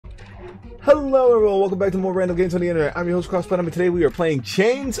Hello everyone, welcome back to more random games on the internet. I'm your host CrossPlatinum, and today we are playing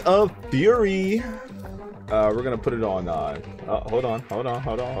Chains of Fury. We're gonna put it on, hold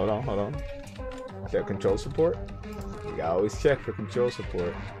on. Check control support. You gotta always check for control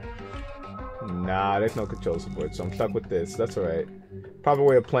support. Nah, there's no control support, so I'm stuck with this. That's alright. Proper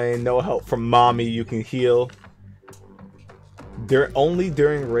way of playing, no help from mommy, you can heal. Only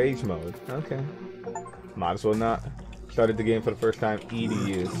during rage mode. Okay. Might as well not. Started the game for the first time,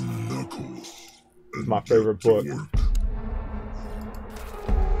 EDUs. It's my favorite book.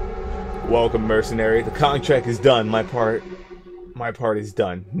 Welcome, mercenary. The contract is done. My part is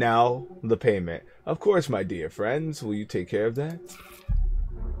done. Now, the payment. Of course, my dear friends. Will you take care of that?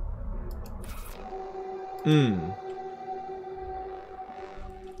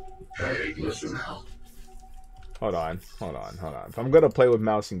 Hey, listen now. Hold on. If I'm gonna play with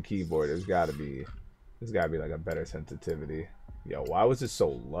mouse and keyboard, there's gotta be like a better sensitivity. Yo, why was it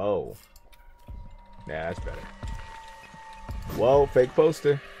so low? Yeah, that's better. Whoa, fake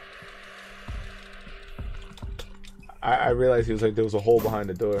poster. I realized he was like there was a hole behind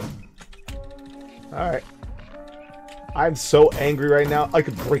the door. Alright. I'm so angry right now, I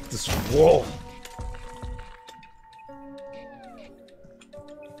could break this wall.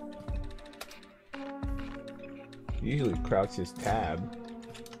 Usually crouch is tab.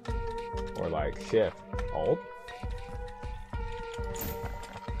 Or like shift. Alt?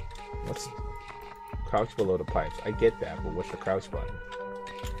 What's crouch below the pipes? I get that, but what's the crouch button?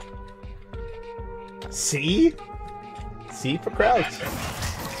 C? C for crouch.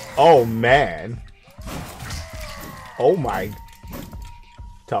 Oh man. Oh my.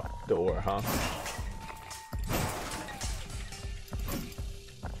 Tough door, huh?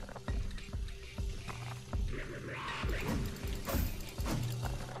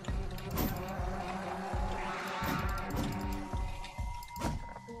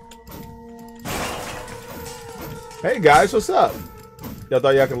 Hey guys, what's up? Y'all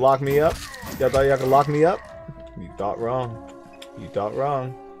thought y'all could lock me up? Y'all thought y'all could lock me up? You thought wrong. You thought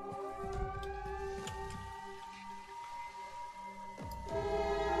wrong.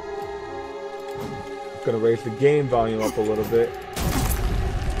 Gonna raise the game volume up a little bit.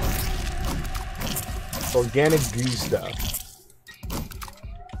 Organic goo stuff.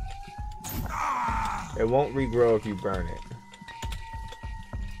 It won't regrow if you burn it.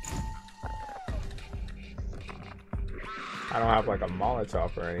 I don't have like a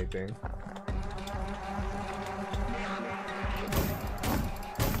Molotov or anything.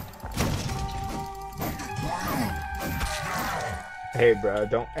 Hey bro,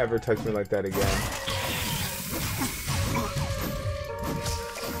 don't ever touch me like that again.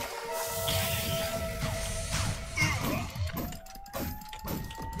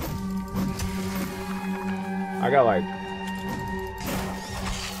 I got like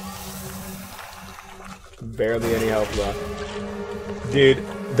barely any health left. Dude,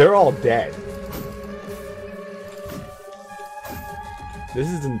 they're all dead. This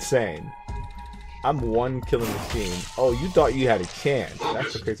is insane. I'm one killing machine. Oh, you thought you had a chance.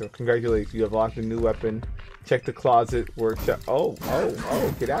 That's okay, so congratulations. You have locked a new weapon. Check the closet workshop. Oh,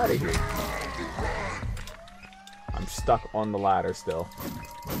 get out of here. I'm stuck on the ladder still.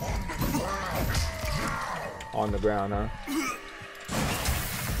 On the ground, huh?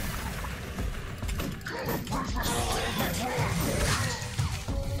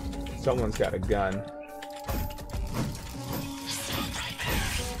 Someone's got a gun.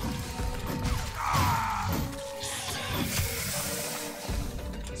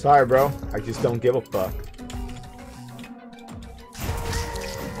 Sorry, bro. I just don't give a fuck.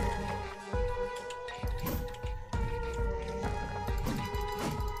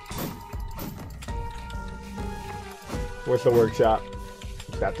 Where's the workshop?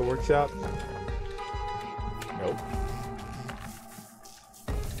 Is that the workshop? Nope.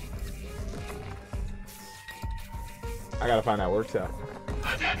 I gotta find that workshop.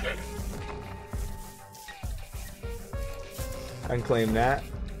 I can claim that.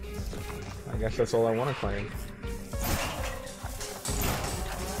 I guess that's all I want to claim.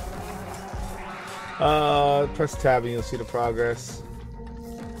 Press tab and you'll see the progress.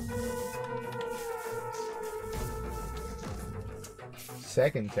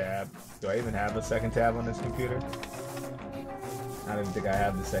 Second tab. Do I even have a second tab on this computer? I don't think I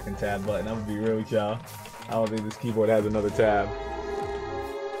have the second tab button. I'm gonna be real with y'all. I don't think this keyboard has another tab.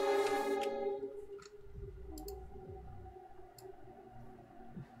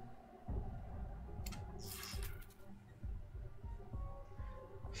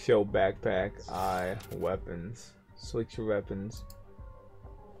 Show backpack, weapons. Switch your weapons.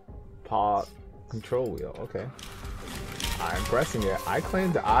 Pop, control wheel, okay. I'm pressing it. I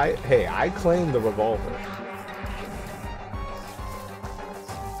claimed I claimed the revolver.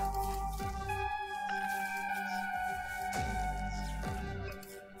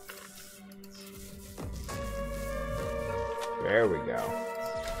 There we go.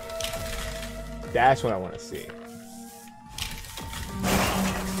 That's what I want to see.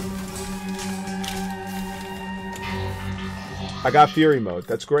 I got Fury mode.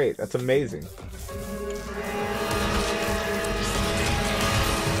 That's great. That's amazing.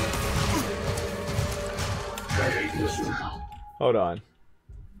 Hold on.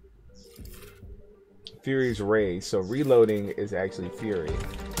 Fury's Rage. So reloading is actually Fury.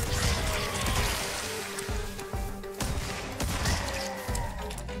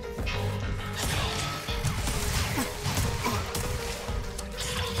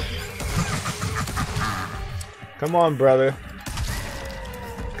 Come on, brother.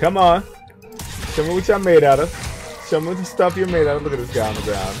 Come on. Show me what y'all made out of. Show me the stuff you're made out of. Look at this guy on the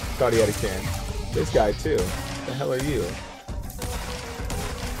ground. Thought he had a can. This guy, too. What the hell are you?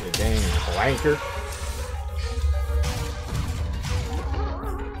 You dang blanker.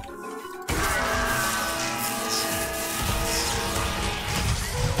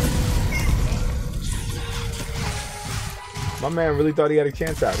 My man really thought he had a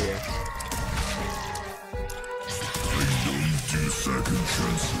chance out here. Second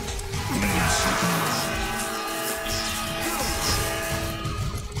chances.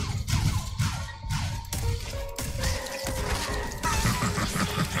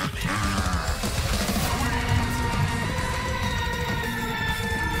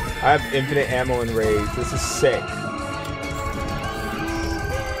 I have infinite ammo and rage. This is sick.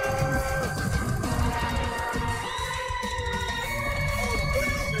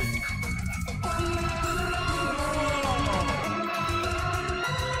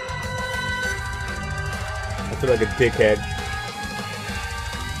 I feel like a dickhead.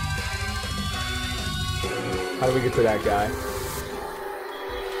 How do we get to that guy?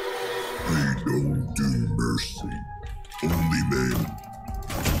 I don't do mercy. Only men.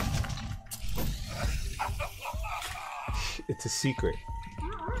 It's a secret.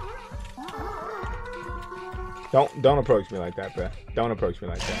 Don't approach me like that, bruh. Don't approach me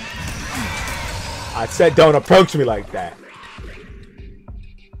like that. I said don't approach me like that.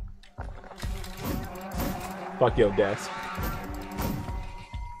 Fuck your desk.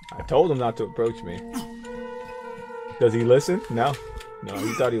 I told him not to approach me. Does he listen? No. No,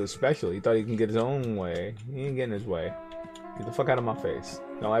 he thought he was special. He thought he can get his own way. He ain't getting his way. Get the fuck out of my face.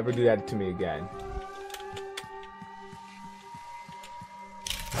 Don't ever do that to me again.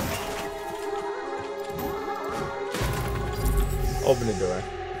 Open the door.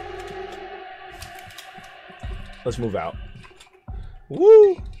 Let's move out.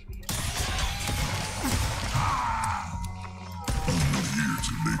 Woo! I'm not here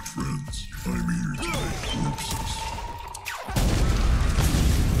to make friends. I'm here to make corpses.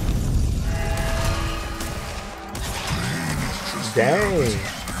 Dang.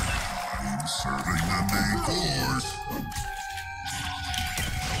 I'm serving the main course. I'm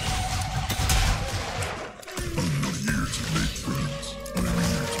not here to make friends. I'm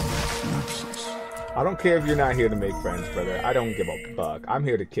here to make corpses. I don't care if you're not here to make friends, brother. I don't give a fuck. I'm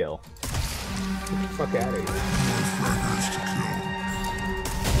here to kill. Get the fuck out of here. More fraggers to kill.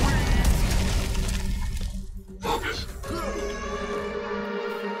 Focus.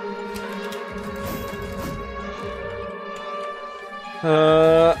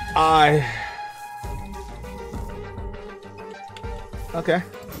 Okay.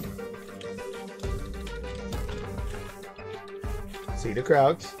 See the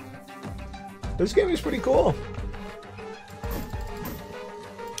crouch. This game is pretty cool.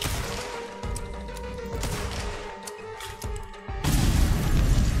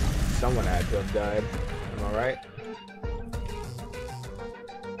 Someone had to have died. Am I right?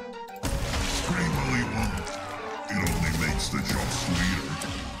 Scream all you want. It only makes the job sweeter.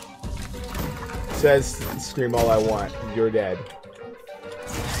 Says scream all I want. You're dead.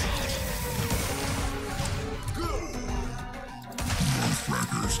 More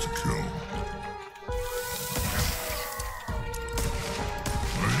fraggers to kill.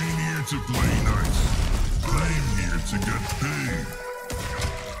 I ain't here to play nice. I'm here to get paid.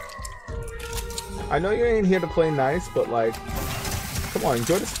 I know you ain't here to play nice, but like, come on,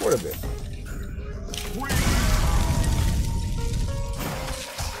 enjoy the sport of it.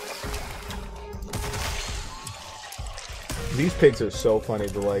 These pigs are so funny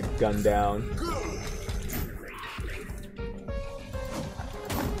to like gun down.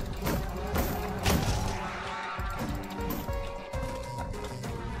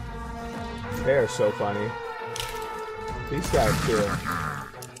 They are so funny. These guys too.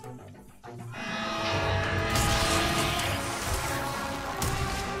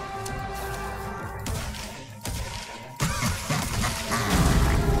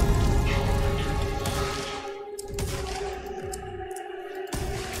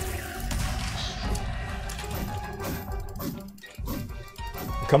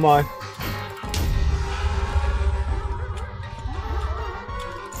 Come on.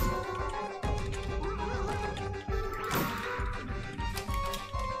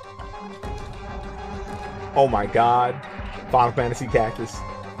 Oh my god. Final Fantasy Cactus.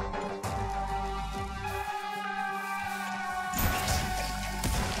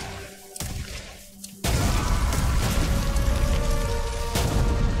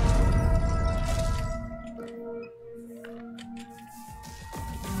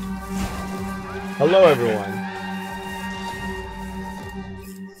 Hello, everyone.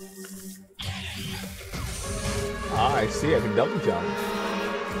 Ah, I see. I can double jump.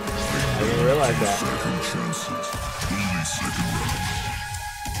 I didn't realize that.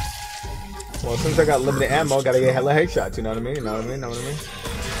 Well, since I got limited ammo, gotta get hella headshots. You know what I mean? You know what I mean? Know what I mean?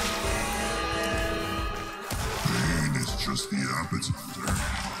 Pain is just the appetizer.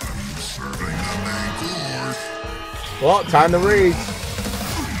 I'm serving the main course. Well, time to read.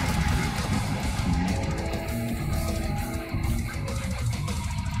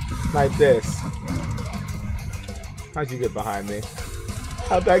 Like this. How'd you get behind me?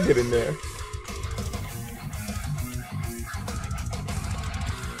 How'd that get in there?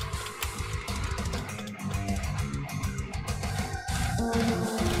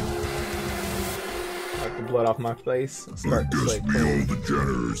 Wipe the blood off my face. Start to play clean. The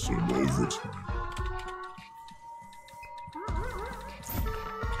generous and over.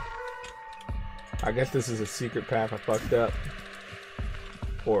 I guess this is a secret path I fucked up.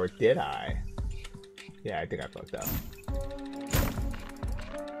 Or did I? Yeah, I think I fucked up.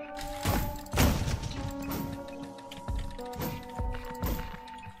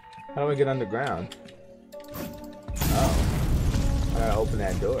 How do I get underground? Oh. I gotta open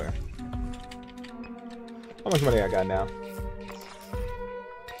that door. How much money I got now?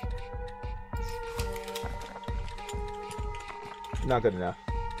 Not good enough.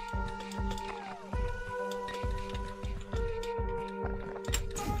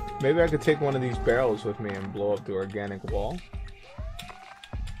 Maybe I could take one of these barrels with me and blow up the organic wall.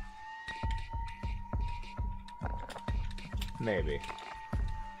 Maybe.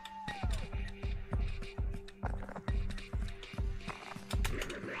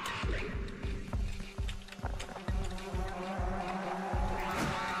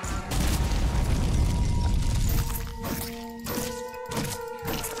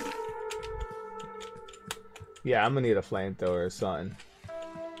 Yeah, I'm gonna need a flamethrower or something.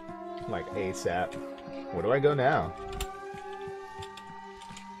 Like ASAP. Where do I go now?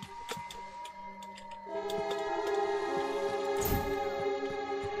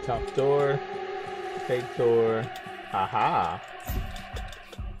 Top door. Fake door. Aha.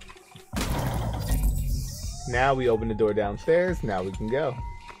 Now we open the door downstairs. Now we can go.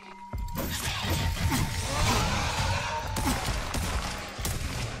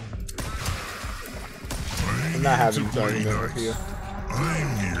 I'm not having this argument with you.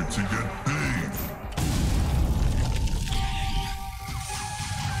 I'm here to get paid.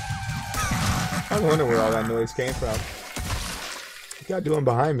 I wonder where all that noise came from. What y'all doing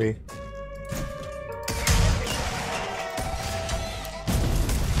behind me?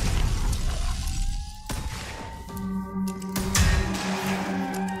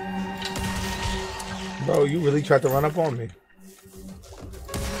 Bro, you really tried to run up on me.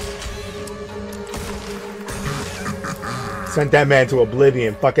 Sent that man to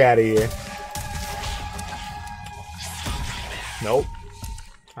oblivion. Fuck out of here. Nope.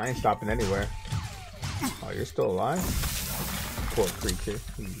 I ain't stopping anywhere. Oh, you're still alive? Poor creature.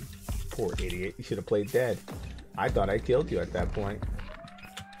 Poor idiot. You should have played dead. I thought I killed you at that point.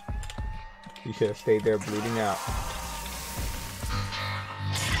 You should have stayed there bleeding out.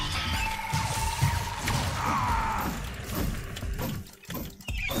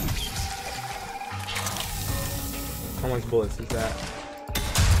 How much bullets is that?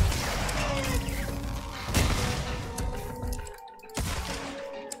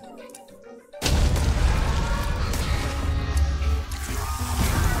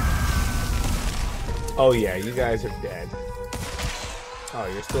 Oh yeah, you guys are dead. Oh,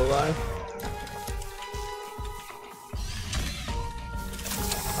 you're still alive?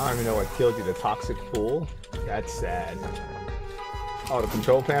 I don't even know what killed you, the toxic pool? That's sad. Oh, the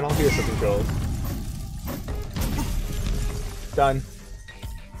control panel? Here's the controls. Done.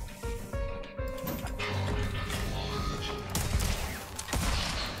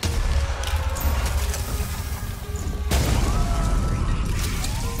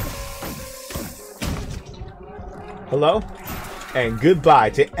 Hello? And goodbye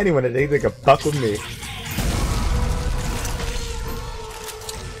to anyone that thinks they can fuck with me.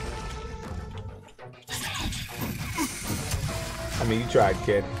 I mean, you tried,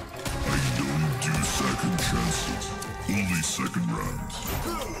 kid. I don't do second chances. Only second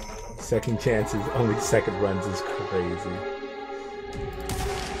rounds. Second chances, only second runs is crazy.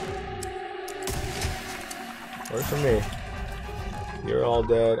 Works for me. You're all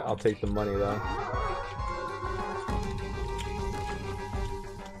dead. I'll take the money though.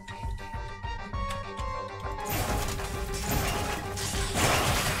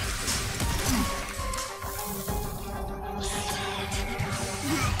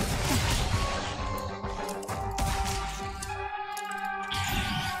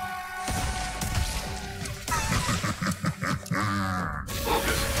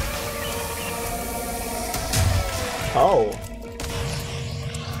 Oh.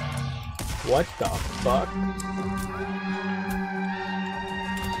 What the fuck?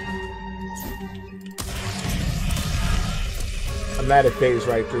 I'm mad it phased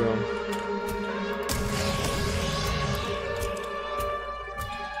right through him.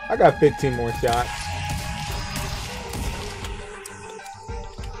 I got 15 more shots.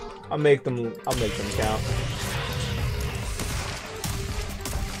 I'll make them count.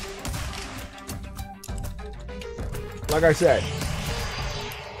 Like I said,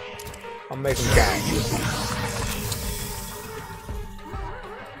 I'll make them count.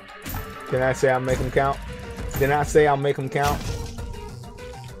 Didn't I say I'll make them count? Didn't I say I'll make them count?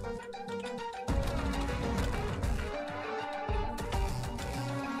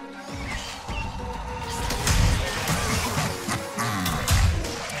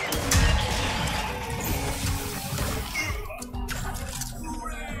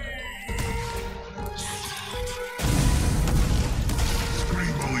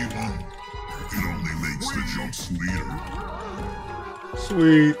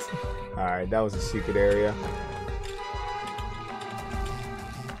 Sweet. Alright, that was a secret area.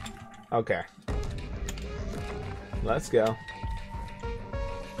 Okay. Let's go.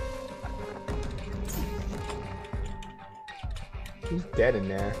 Who's dead in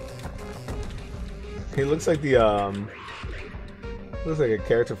there? He looks like the looks like a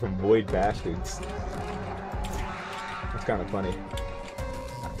character from Void Bastards. That's kind of funny.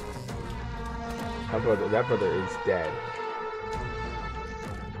 That brother is dead.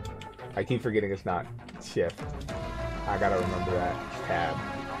 I keep forgetting it's not shift. I gotta remember that. Tab.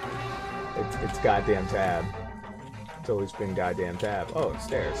 It's goddamn tab. It's always been goddamn tab. Oh, it's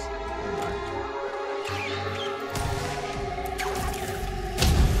stairs.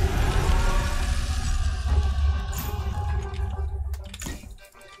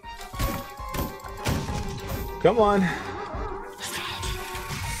 Come on.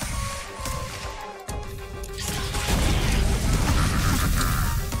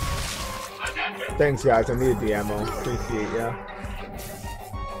 Thanks, guys. I needed the ammo. Appreciate ya.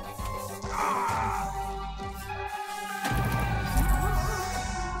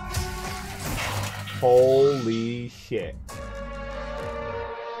 Holy shit.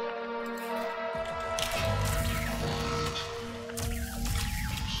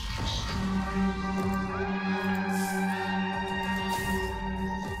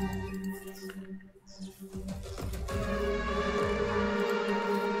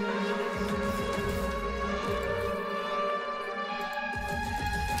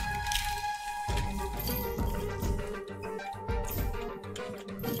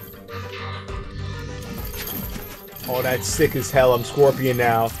 Oh, that's sick as hell. I'm Scorpion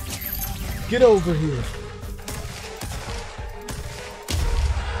now. Get over here.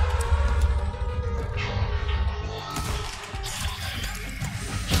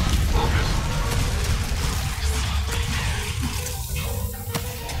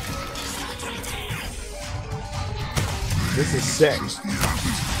 This is sick.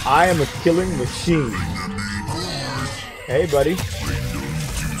 I am a killing machine. Hey, buddy.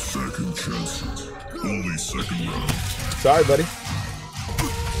 Only second round. Sorry, buddy.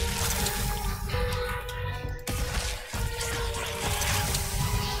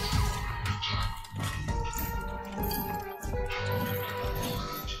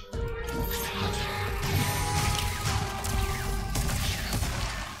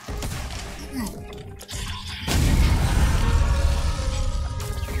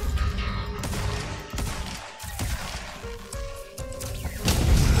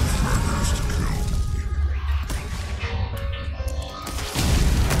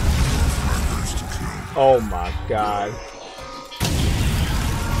 Oh my god.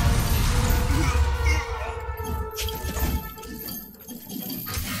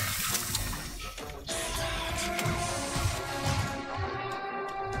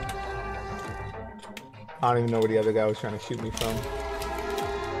 I don't even know where the other guy was trying to shoot me from.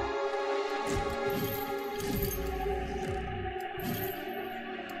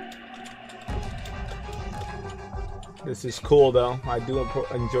 This is cool though. I do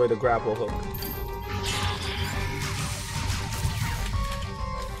enjoy the grapple hook.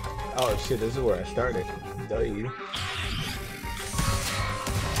 Oh shit, this is where I started. Duh. I'm not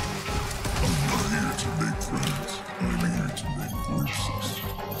here to make friends. I'm here to make corpses.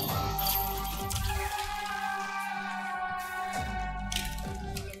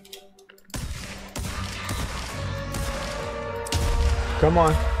 Come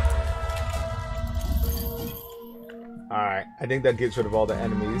on. Alright, I think that gets rid of all the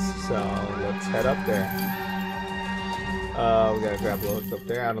enemies, so let's head up there. We gotta grapple hook up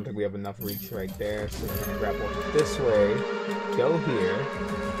there. I don't think we have enough reach right there, so we're gonna grapple this way, go here.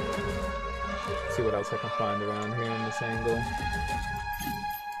 See what else I can find around here in this angle.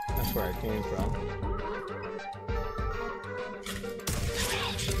 That's where I came from.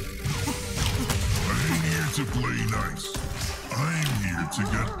 I ain't here to play nice. I'm here to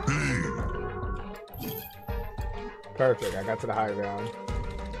get paid. Perfect, I got to the high ground.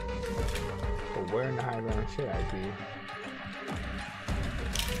 But where in the high ground should I be?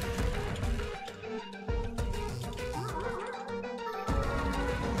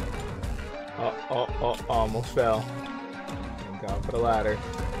 Oh, almost fell. Thank God for the ladder.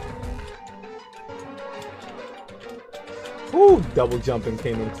 Whoo! Double jumping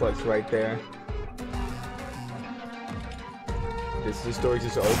came in clutch right there. This story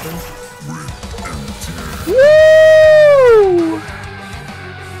just open. Woo!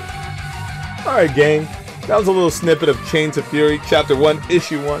 Alright, gang. That was a little snippet of Chains of Fury, Chapter 1,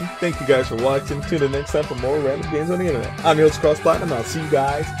 Issue 1. Thank you guys for watching. Tune in next time for more random games on the internet. I'm your host, CrossPlatinum. I'll see you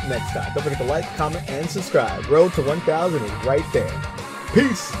guys next time. Don't forget to like, comment, and subscribe. Road to 1,000 is right there.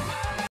 Peace!